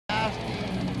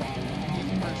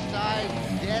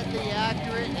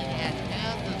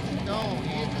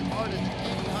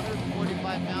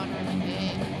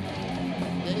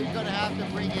going to have to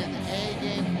bring his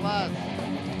A-game plus.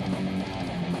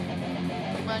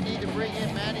 He might need to bring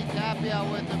in Manny Tapia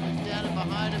with him and standing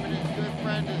behind him and his good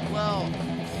friend as well.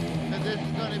 Because this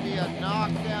is going to be a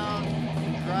knockdown,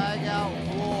 drag-out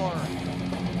war.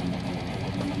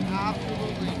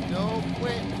 Absolutely no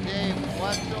quit, Dave,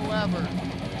 whatsoever.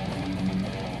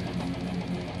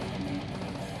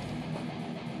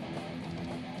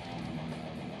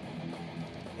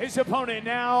 His opponent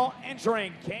now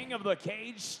entering King of the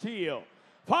Cage Steel,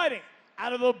 fighting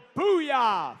out of the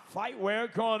Booyah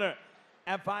Fightwear corner.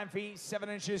 At 5 feet 7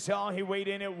 inches tall, he weighed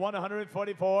in at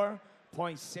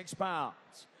 144.6 pounds.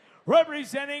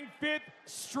 Representing 5th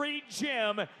Street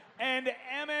Gym and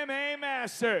MMA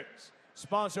Masters,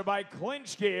 sponsored by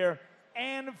Clinch Gear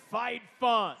and Fight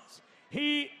Funds.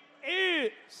 He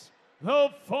is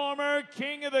the former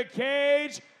King of the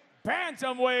Cage,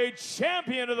 bantamweight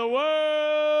champion of the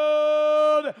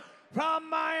world, from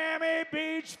Miami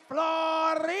Beach,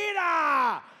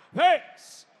 Florida.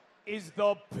 This is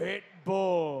the Pit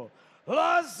Bull,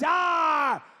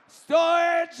 Lazar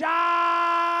Stojadinovic.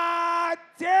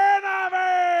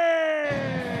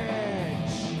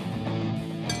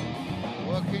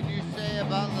 What can you say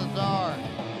about Lazar?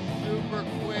 Super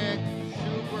quick,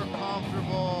 super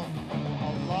comfortable, a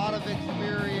lot of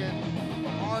experience,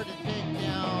 hard to take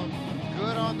down,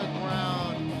 good on the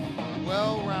ground,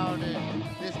 well-rounded.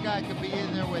 This guy could be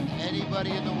in there with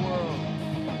anybody in the world.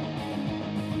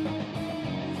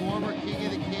 Former King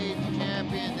of the Cage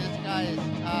champion, this guy is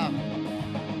tough.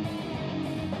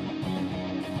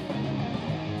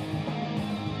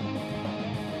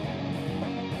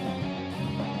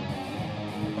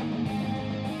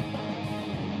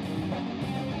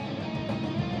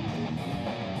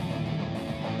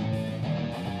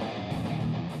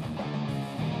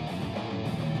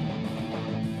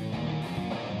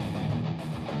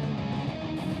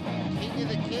 King of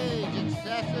the Cage,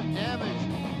 excessive damage.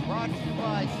 Brought to you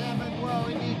by San Manuel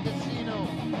Indian Casino,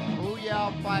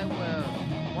 Booyah Fightwear,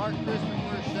 Mark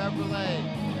Christopher Chevrolet,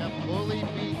 and Bully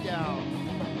Beatdown.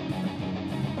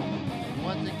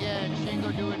 Once again, Shingo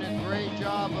doing a great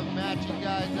job of matching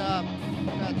guys up.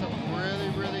 We've had some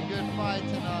really good fights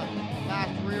in the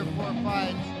last 3 or 4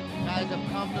 fights. Guys have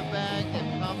come to bang,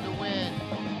 they've come to win.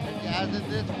 And as in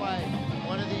this fight,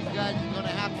 one of these guys is going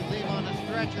to have to leave on a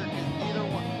stretcher because neither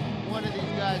one of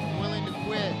these guys is willing to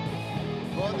quit.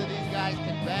 Both of these guys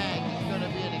can bang. It's going to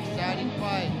be an exciting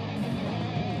fight.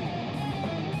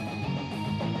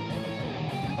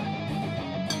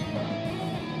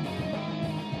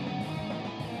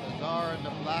 Lazar in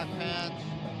the black pants.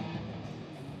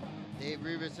 Dave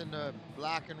Rivas in the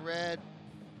black and red.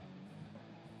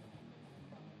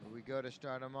 Here we go to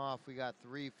start them off. We got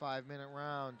 3 5-minute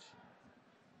rounds.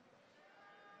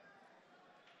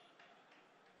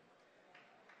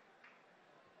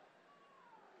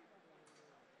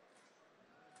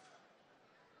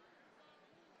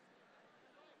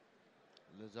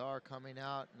 Lazar coming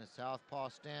out in a southpaw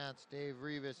stance, Dave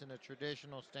Rivas in a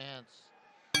traditional stance.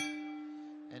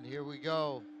 And here we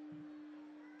go.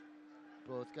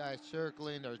 Both guys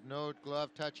circling, there's no glove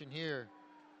touching here.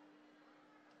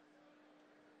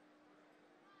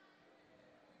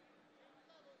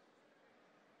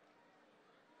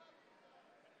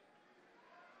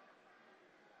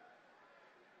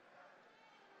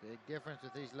 Big difference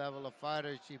with these level of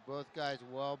fighters. You see both guys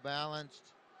well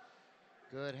balanced.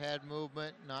 Good head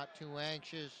movement, not too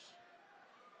anxious.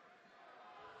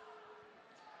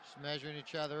 Just measuring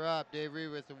each other up. Dave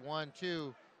Rivas with a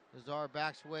 1-2. Lazar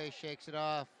backs away, shakes it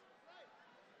off.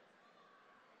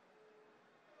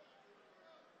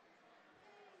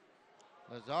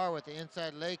 Lazar with the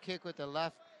inside leg kick with the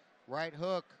left right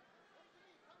hook.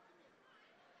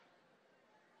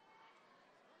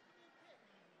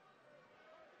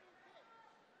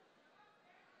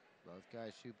 Both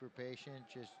guys super patient,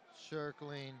 just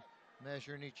circling,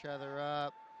 measuring each other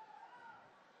up.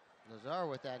 Lazar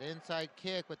with that inside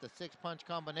kick with the 6-punch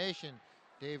combination.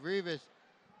 Dave Rivas,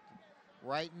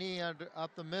 right knee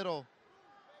up the middle.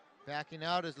 Backing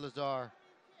out is Lazar.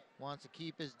 Wants to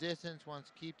keep his distance, wants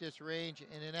to keep this range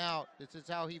in and out. This is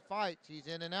how he fights. He's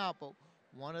in and out, but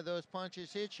one of those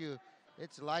punches hits you,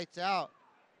 it's lights out.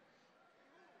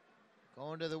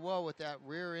 Going to the wall with that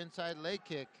rear inside leg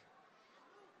kick.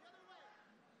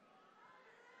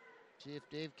 See if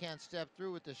Dave can't step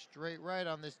through with the straight right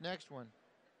on this next one.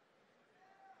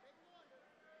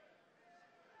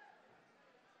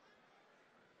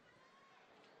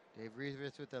 Dave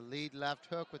Rivas with the lead left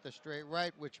hook with the straight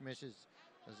right, which misses.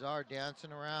 Lazar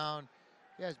dancing around.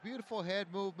 He has beautiful head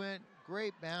movement,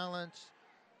 great balance,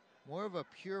 more of a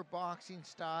pure boxing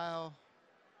style.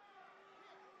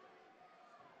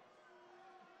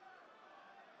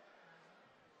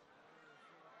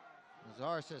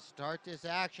 Lazar says start this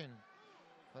action,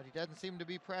 but he doesn't seem to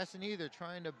be pressing either,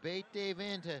 trying to bait Dave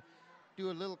in to do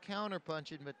a little counter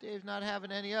punching, but Dave's not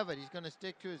having any of it. He's going to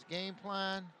stick to his game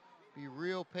plan, be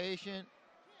real patient.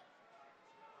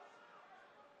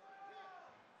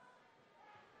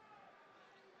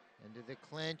 Into the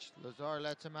clinch, Lazar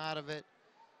lets him out of it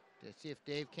to see if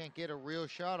Dave can't get a real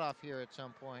shot off here at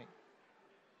some point.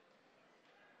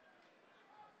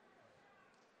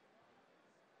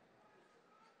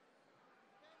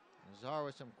 Lazar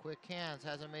with some quick hands,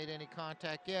 hasn't made any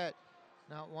contact yet.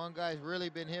 Not one guy's really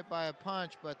been hit by a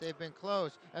punch, but they've been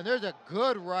close. And there's a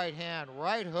good right hand,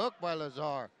 right hook by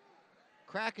Lazar.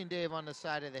 Cracking Dave on the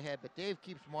side of the head, but Dave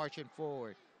keeps marching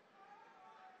forward.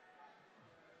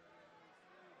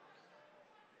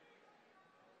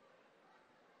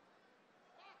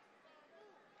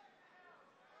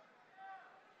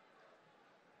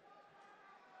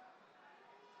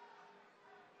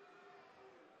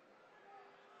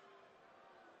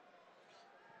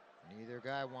 Neither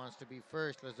guy wants to be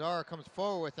first. Lazar comes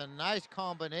forward with a nice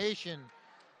combination,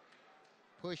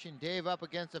 pushing Dave up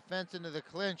against the fence into the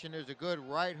clinch, and there's a good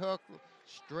right hook,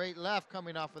 straight left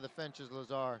coming off of the fences,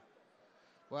 Lazar.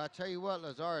 Well, I'll tell you what,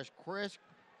 Lazar is crisp,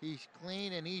 he's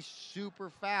clean, and he's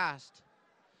super fast.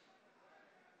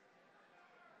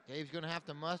 Dave's going to have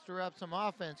to muster up some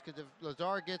offense, because if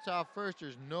Lazar gets off first,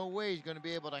 there's no way he's going to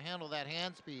be able to handle that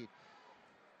hand speed.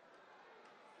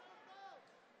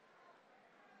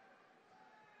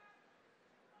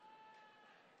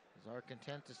 Lazar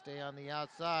content to stay on the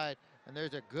outside, and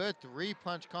there's a good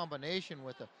three-punch combination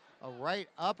with a right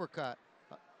uppercut.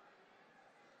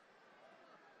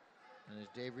 And as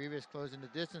Dave Rivas closing the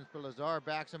distance, but Lazar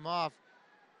backs him off,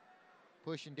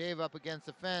 pushing Dave up against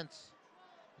the fence.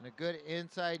 And a good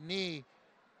inside knee,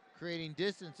 creating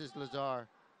distance is Lazar.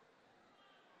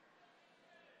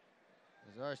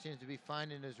 Lazar seems to be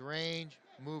finding his range,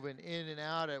 moving in and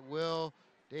out at will.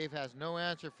 Dave has no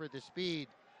answer for the speed.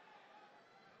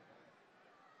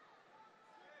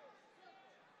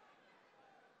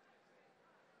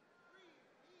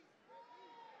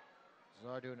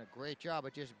 Lazar doing a great job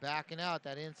of just backing out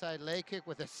that inside leg kick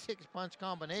with a six-punch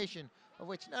combination, of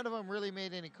which none of them really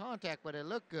made any contact, but it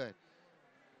looked good.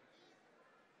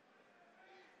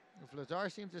 If Lazar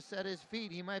seems to set his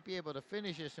feet, he might be able to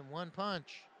finish this in one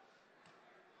punch.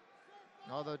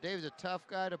 Although Dave's a tough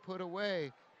guy to put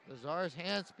away, Lazar's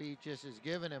hand speed just is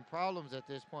giving him problems at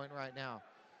this point right now.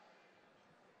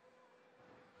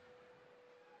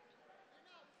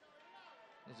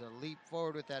 There's a leap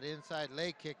forward with that inside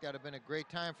leg kick. That would have been a great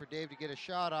time for Dave to get a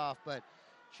shot off, but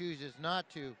chooses not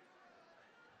to.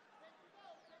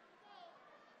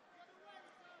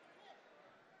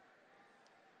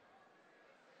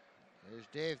 There's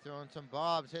Dave throwing some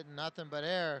bobs, hitting nothing but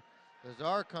air.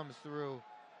 Lazar comes through.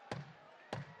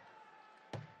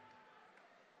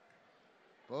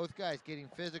 Both guys getting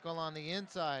physical on the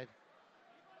inside.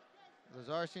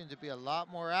 Lazar seems to be a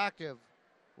lot more active,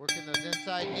 working those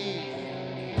inside knees.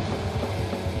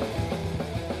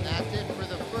 And that's it for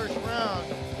the first round.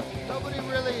 Nobody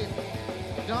really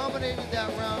dominated that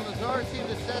round. Lazar seemed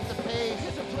to set the pace.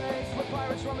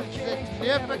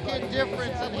 Significant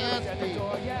difference in hand speed.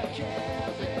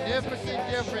 Significant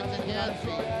difference in hand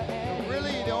speed. And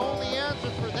really, the only answer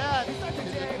for that is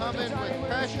to come in with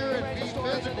pressure and be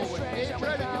physical. What Dave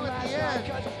tried to do at the end,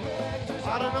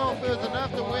 I don't know if it was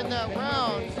enough to win that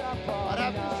round. I'd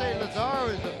have to say Lazar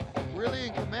was really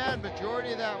in command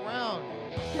majority of that round.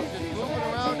 Just moving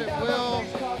around at will,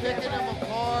 picking him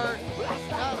apart,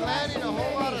 not landing a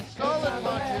whole lot of solid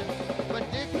punches,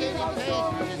 but dictating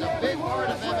pace, which is a big part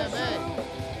of MMA.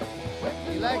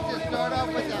 He likes to start off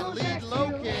with that lead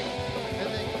low kick and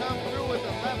then come through with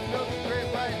a left hook,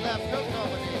 straight right, left hook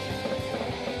combination.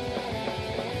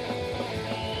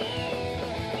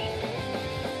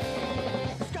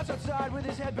 Scott's outside with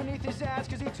his head beneath his ass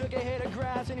cause he took a hit of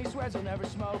grass and he swears he'll never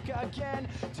smoke again.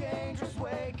 Dangerous,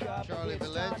 wake up. Charlie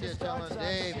Valencia telling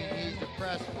Dave he needs to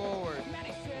press forward,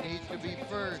 he needs to be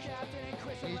first,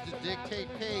 he needs to dictate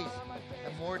pace,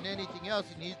 and more than anything else,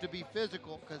 he needs to be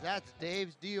physical because that's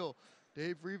Dave's deal.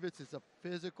 Dave Rivas is a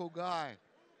physical guy.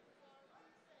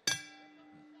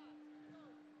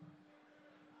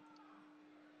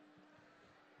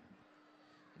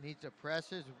 He needs to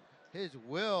press his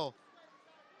will.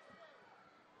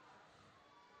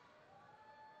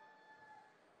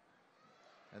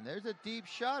 And there's a deep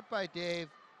shot by Dave.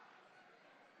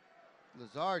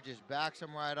 Lazar just backs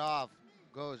him right off.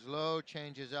 Goes low,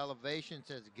 changes elevation,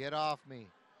 says, get off me.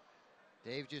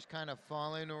 Dave just kind of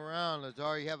falling around.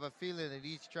 Lazar, you have a feeling that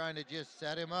he's trying to just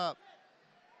set him up.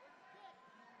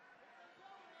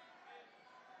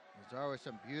 Lazar with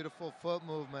some beautiful foot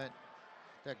movement.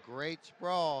 That great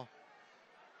sprawl.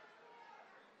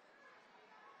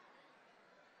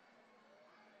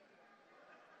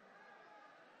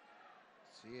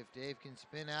 See if Dave can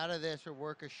spin out of this or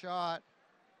work a shot.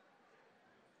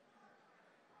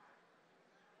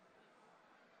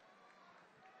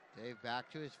 Dave back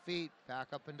to his feet, back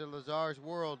up into Lazar's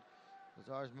world.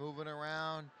 Lazar's moving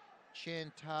around,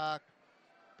 chin tucked,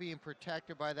 being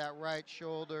protected by that right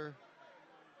shoulder.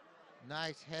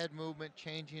 Nice head movement,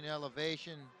 changing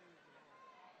elevation.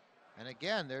 And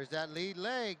again, there's that lead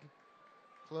leg,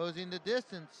 closing the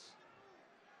distance.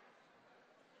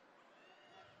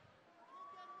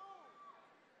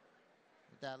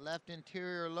 That left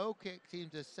interior low kick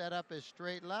seems to set up his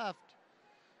straight left.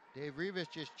 Dave Rivas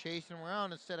just chasing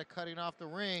around instead of cutting off the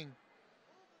ring.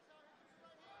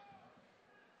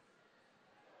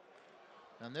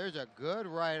 And there's a good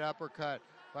right uppercut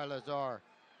by Lazar.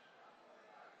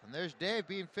 And there's Dave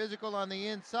being physical on the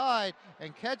inside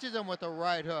and catches him with a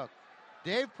right hook.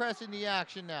 Dave pressing the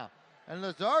action now. And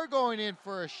Lazar going in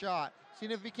for a shot.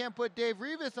 Seeing if he can't put Dave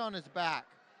Rivas on his back.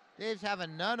 Dave's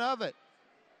having none of it.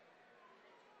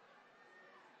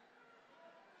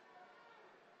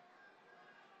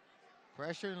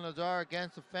 Pressuring Lazar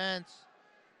against the fence.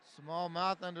 Small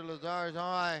mouth under Lazar's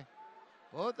eye.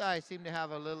 Both eyes seem to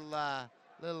have a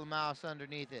little mouse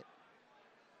underneath it.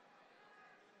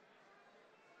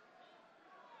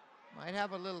 Might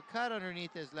have a little cut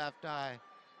underneath his left eye.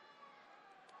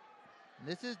 And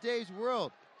this is Dave's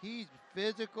world. He's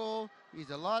physical. He's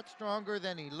a lot stronger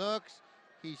than he looks.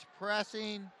 He's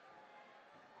pressing.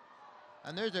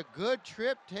 And there's a good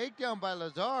trip takedown by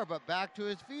Lazar, but back to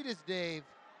his feet is Dave.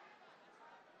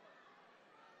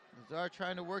 Lazar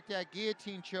trying to work that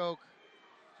guillotine choke.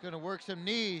 He's going to work some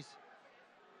knees.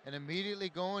 And immediately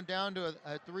going down to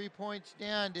a three-point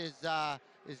stand is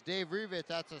Dave Rivas.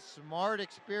 That's a smart,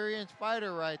 experienced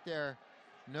fighter right there.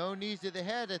 No knees to the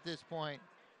head at this point.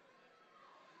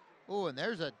 Oh, and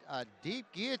there's a deep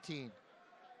guillotine.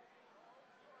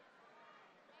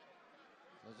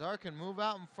 Lazar can move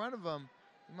out in front of him.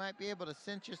 He might be able to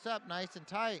cinch us up nice and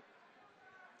tight.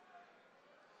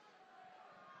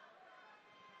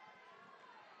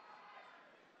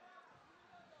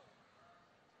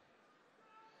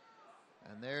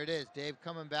 And there it is, Dave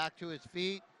coming back to his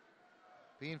feet,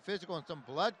 being physical, and some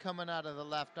blood coming out of the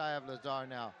left eye of Lazar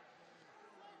now.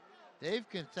 Dave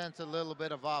can sense a little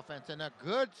bit of offense and a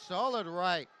good, solid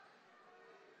right.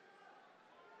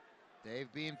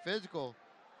 Dave being physical.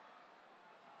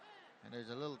 And there's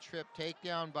a little trip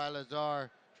takedown by Lazar,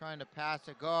 trying to pass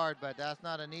a guard, but that's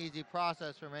not an easy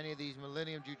process for many of these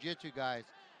Millennium Jiu-Jitsu guys.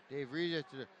 Dave Rivas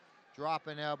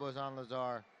dropping elbows on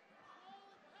Lazar.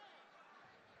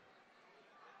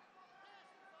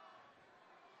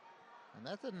 And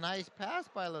that's a nice pass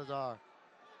by Lazar.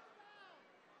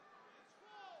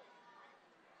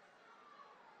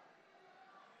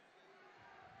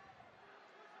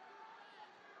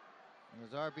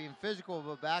 Lazar being physical,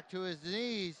 but back to his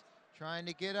knees, trying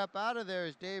to get up out of there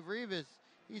is Dave Rivas.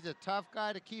 He's a tough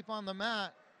guy to keep on the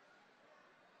mat.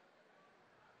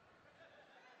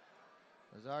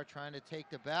 Lazar trying to take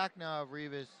the back now of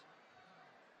Rivas.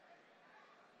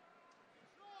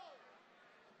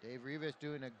 Dave Rivas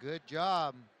doing a good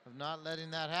job of not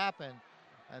letting that happen.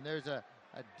 And there's a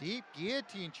deep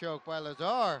guillotine choke by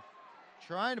Lazar,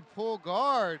 trying to pull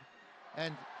guard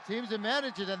and seems to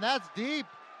manage it, and that's deep.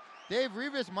 Dave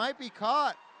Rivas might be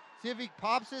caught. See if he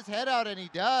pops his head out, and he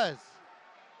does.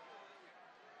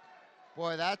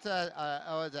 Boy, that's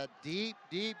a deep,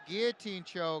 deep guillotine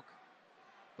choke.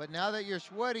 But now that you're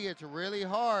sweaty, it's really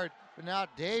hard. But now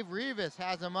Dave Rivas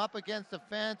has him up against the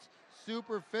fence,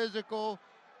 super physical,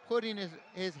 putting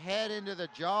his head into the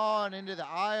jaw and into the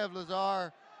eye of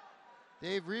Lazar.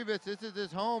 Dave Rivas, this is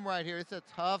his home right here. It's a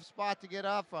tough spot to get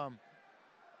up from.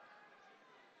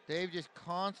 Dave just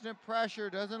constant pressure.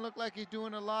 Doesn't look like he's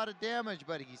doing a lot of damage,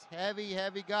 but he's heavy,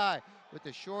 heavy guy with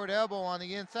the short elbow on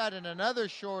the inside and another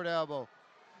short elbow.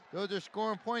 Those are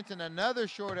scoring points and another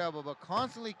short elbow, but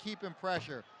constantly keeping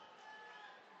pressure.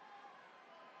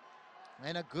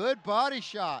 And a good body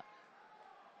shot.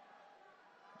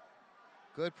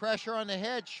 Good pressure on the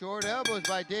head, short elbows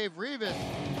by Dave Rivas.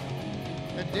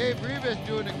 And Dave Rivas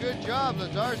doing a good job.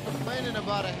 Lazar's complaining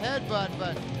about a headbutt,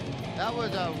 but that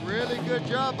was a really good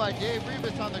job by Dave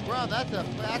Rivas on the ground. That's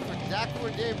exactly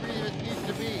where Dave Rivas needs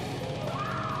to be.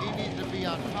 He needs to be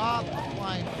on top,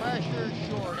 applying pressure,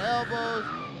 short elbows,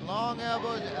 long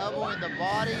elbows, elbowing the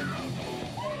body.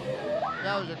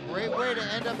 That was a great way to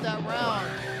end up that round.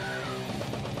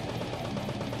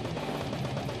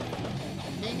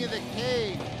 King of the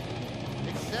cage,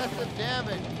 excessive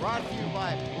damage brought to you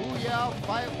by Booyah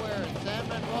Fightwear and San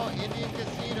Manuel Indian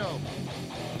Casino.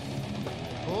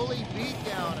 Bully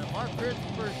beatdown at Mark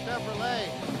Christopher Chevrolet.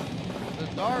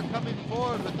 Lazar coming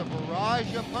forward with a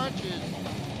barrage of punches,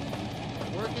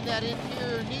 working that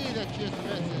interior knee that just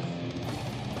misses.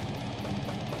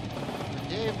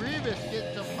 Dave Rivas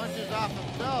getting some punches off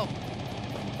himself.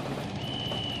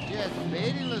 Just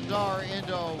baiting Lazar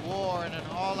into a war and an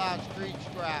all-out street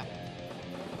scrap.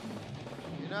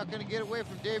 You're not going to get away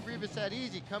from Dave Rivas that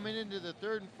easy coming into the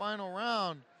third and final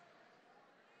round.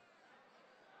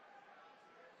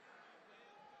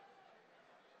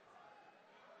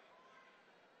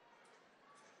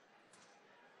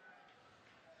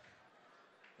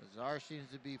 Lazar seems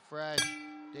to be fresh.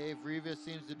 Dave Rivas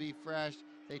seems to be fresh.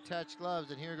 They touch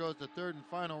gloves, and here goes the third and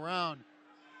final round.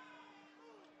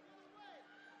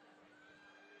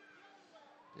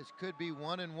 This could be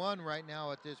 1-1 right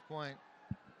now at this point.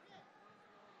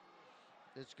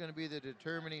 It's going to be the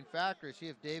determining factor. See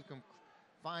if Dave can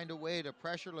find a way to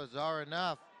pressure Lazar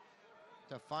enough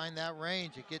to find that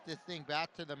range and get this thing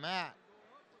back to the mat.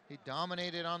 He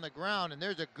dominated on the ground, and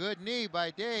there's a good knee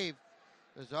by Dave.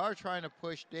 Lazar trying to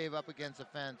push Dave up against the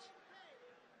fence.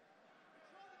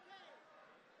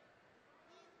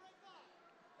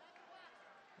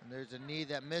 And there's a knee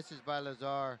that misses by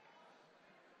Lazar.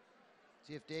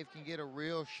 See if Dave can get a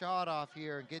real shot off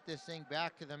here and get this thing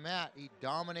back to the mat. He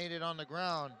dominated on the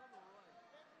ground,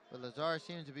 but Lazar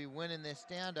seems to be winning this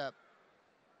stand-up.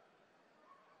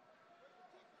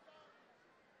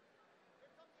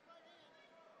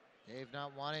 Dave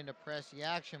not wanting to press the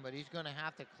action, but he's going to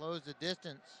have to close the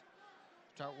distance.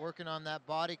 Start working on that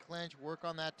body clinch, work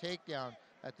on that takedown.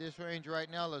 At this range right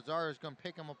now, Lazar is going to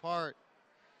pick him apart.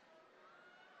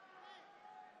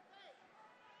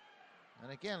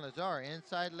 And again, Lazar,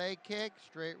 inside leg kick,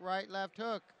 straight right, left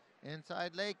hook.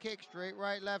 Inside leg kick, straight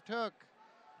right, left hook.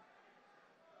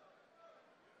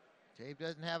 Dave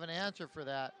doesn't have an answer for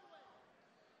that.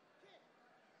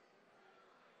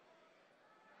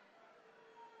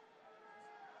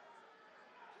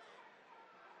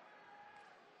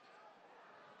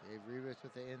 Dave Rivas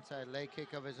with the inside leg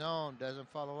kick of his own, doesn't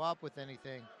follow up with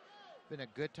anything. Been a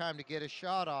good time to get a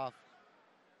shot off.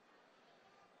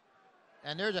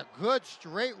 And there's a good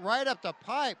straight right up the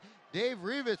pipe. Dave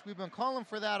Rivas, we've been calling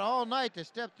for that all night, to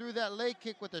step through that leg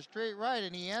kick with a straight right,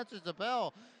 and he answers the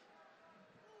bell.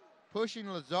 Pushing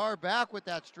Lazar back with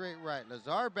that straight right.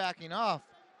 Lazar backing off.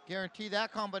 Guarantee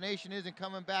that combination isn't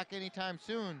coming back anytime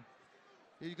soon.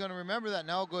 He's going to remember that.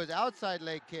 Now goes outside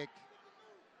leg kick.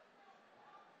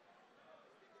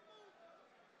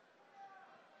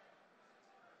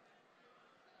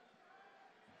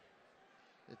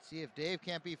 Let's see if Dave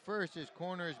can't be first. His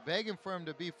corner is begging for him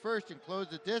to be first and close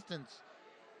the distance.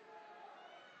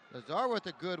 Lazar with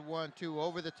a good 1-2.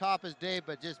 Over the top is Dave,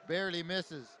 but just barely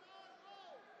misses.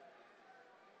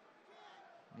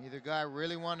 Neither guy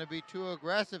really wanting to be too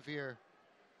aggressive here.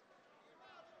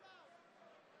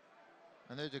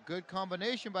 And there's a good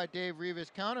combination by Dave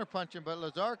Rivas counter-punching, but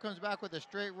Lazar comes back with a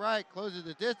straight right, closes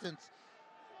the distance.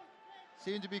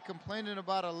 Seems to be complaining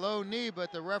about a low knee,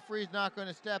 but the referee's not going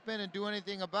to step in and do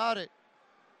anything about it.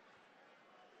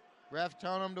 Ref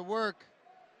telling him to work.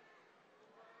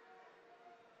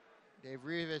 Dave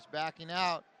Rivas backing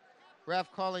out.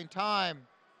 Ref calling time.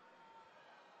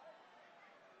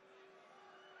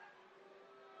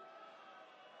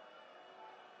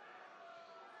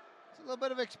 It's a little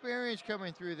bit of experience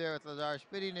coming through there with Lazar,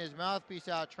 spitting his mouthpiece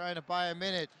out, trying to buy a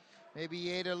minute. Maybe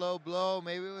he ate a low blow,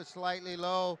 maybe it was slightly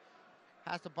low.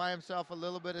 Has to buy himself a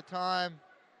little bit of time.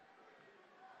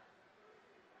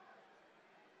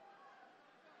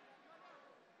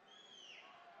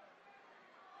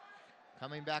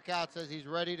 Coming back out, says he's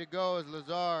ready to go is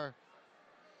Lazar.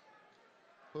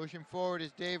 Pushing forward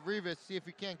is Dave Rivas. See if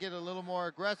he can't get a little more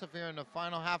aggressive here in the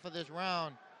final half of this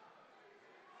round.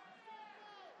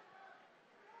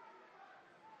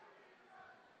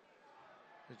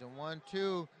 There's a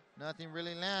 1-2. Nothing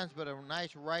really lands, but a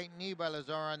nice right knee by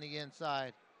Lazar on the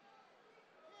inside.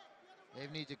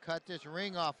 Dave needs to cut this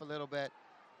ring off a little bit.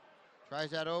 Tries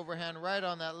that overhand right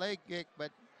on that leg kick, but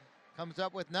comes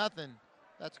up with nothing.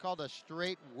 That's called a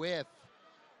straight whiff.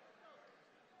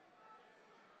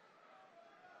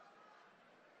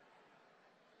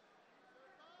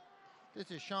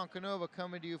 This is Sean Canova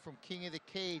coming to you from King of the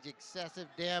Cage. Excessive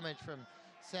damage from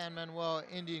San Manuel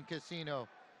Indian Casino.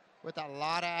 With a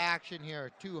lot of action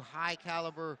here. Two high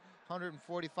caliber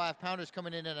 145 pounders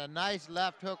coming in and a nice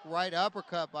left hook right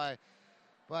uppercut by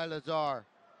Lazar.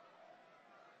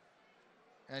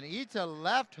 And eats a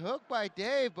left hook by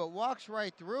Dave, but walks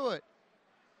right through it.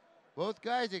 Both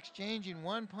guys exchanging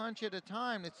one punch at a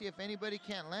time. Let's see if anybody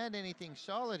can't land anything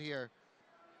solid here.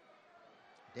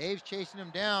 Dave's chasing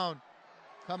him down.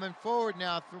 Coming forward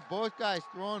now. Both guys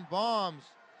throwing bombs.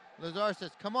 Lazar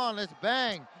says, come on, let's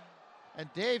bang.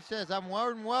 And Dave says, I'm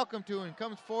more than welcome to, and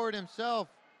comes forward himself.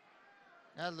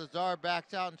 As Lazar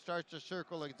backs out and starts to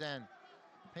circle again.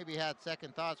 Maybe he had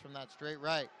second thoughts from that straight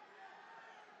right.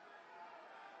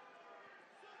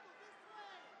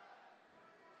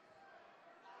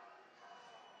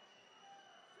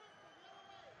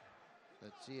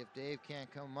 Let's see if Dave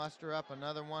can't come muster up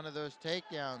another one of those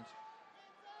takedowns.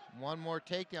 One more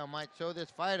takedown might sew this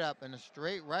fight up, and a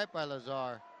straight right by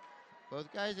Lazar.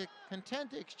 Both guys are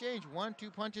content to exchange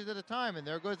 1-2 punches at a time, and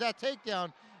there goes that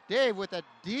takedown. Dave with a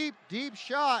deep, deep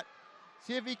shot.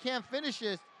 See if he can't finish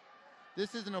this.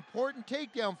 This is an important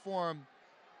takedown for him.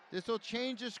 This will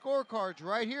change the scorecards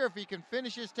right here if he can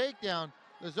finish his takedown.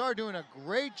 Lazar doing a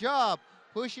great job,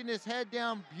 pushing his head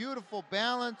down, beautiful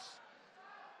balance.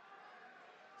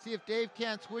 See if Dave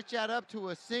can't switch that up to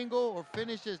a single or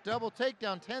finish his double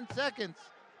takedown. 10 seconds.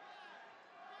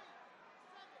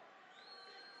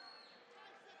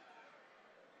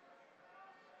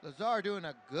 Lazar doing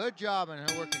a good job and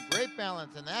working great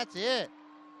balance, and that's it.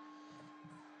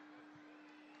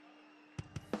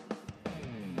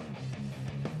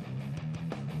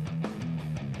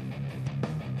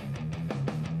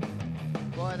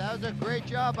 Boy, that was a great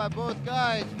job by both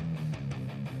guys.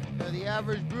 The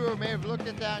average brewer may have looked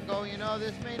at that and go, you know,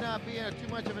 this may not be too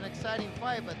much of an exciting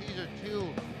fight, but these are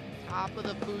two top of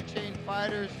the food chain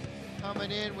fighters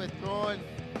coming in with throwing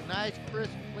nice,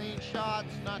 crisp, clean shots,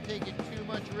 not taking too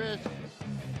much risk.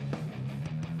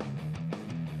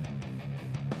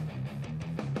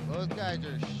 Both guys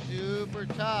are super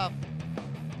tough.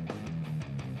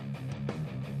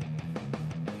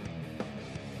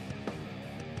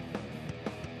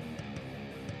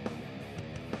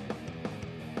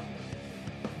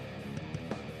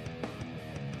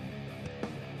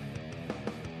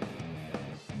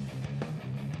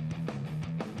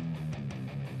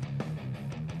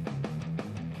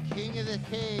 King of the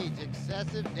Cage,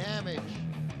 excessive damage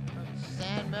from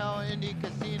Sandmel Indy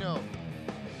Casino.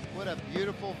 What a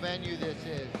beautiful venue this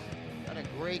is. Got a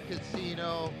great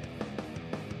casino,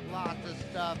 lots of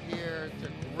stuff here. It's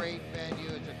a great venue,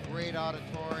 it's a great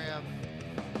auditorium.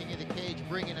 King of the Cage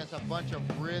bringing us a bunch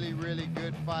of really, really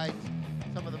good fights.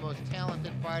 Some of the most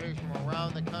talented fighters from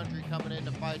around the country coming in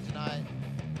to fight tonight.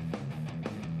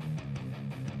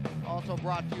 Also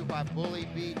brought to you by Bully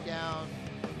Beatdown,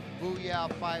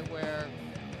 Booyah Fightwear.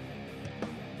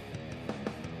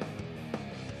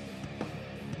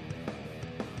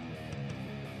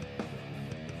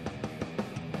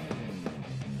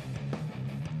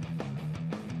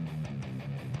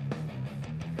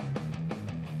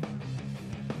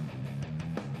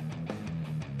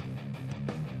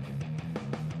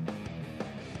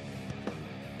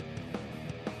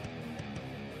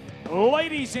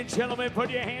 Ladies and gentlemen, put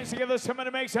your hands together. Someone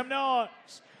to make some noise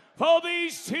for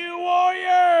these two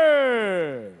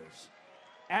warriors.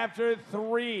 After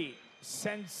 3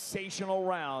 sensational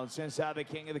rounds inside the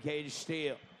King of the Cage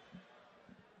steel,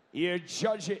 your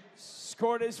judges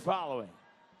scored as following.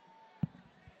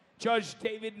 Judge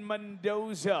David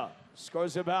Mendoza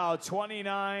scores about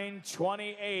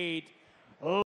 29-28